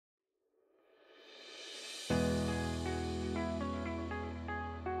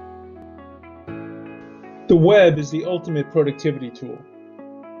The web is the ultimate productivity tool.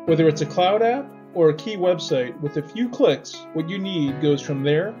 Whether it's a cloud app or a key website, with a few clicks, what you need goes from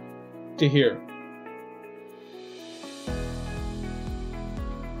there to here.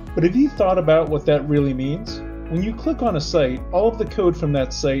 But have you thought about what that really means? When you click on a site, all of the code from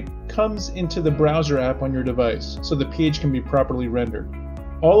that site comes into the browser app on your device, so the page can be properly rendered.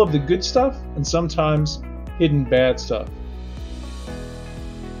 All of the good stuff, and sometimes hidden bad stuff.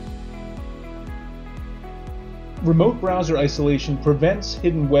 Remote browser isolation prevents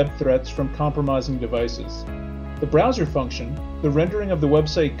hidden web threats from compromising devices. The browser function, the rendering of the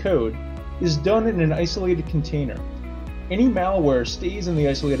website code, is done in an isolated container. Any malware stays in the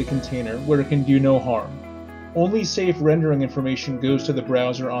isolated container where it can do no harm. Only safe rendering information goes to the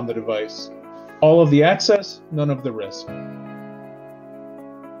browser on the device. All of the access, none of the risk.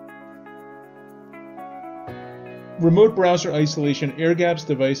 Remote browser isolation air-gaps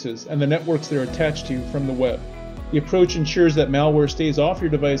devices and the networks they're attached to from the web. The approach ensures that malware stays off your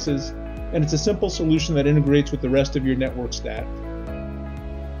devices, and it's a simple solution that integrates with the rest of your network stack.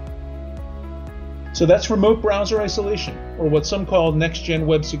 So that's remote browser isolation, or what some call next-gen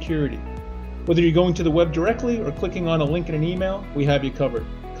web security. Whether you're going to the web directly or clicking on a link in an email, we have you covered.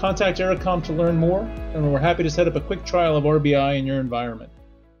 Contact Ericom to learn more, and we're happy to set up a quick trial of RBI in your environment.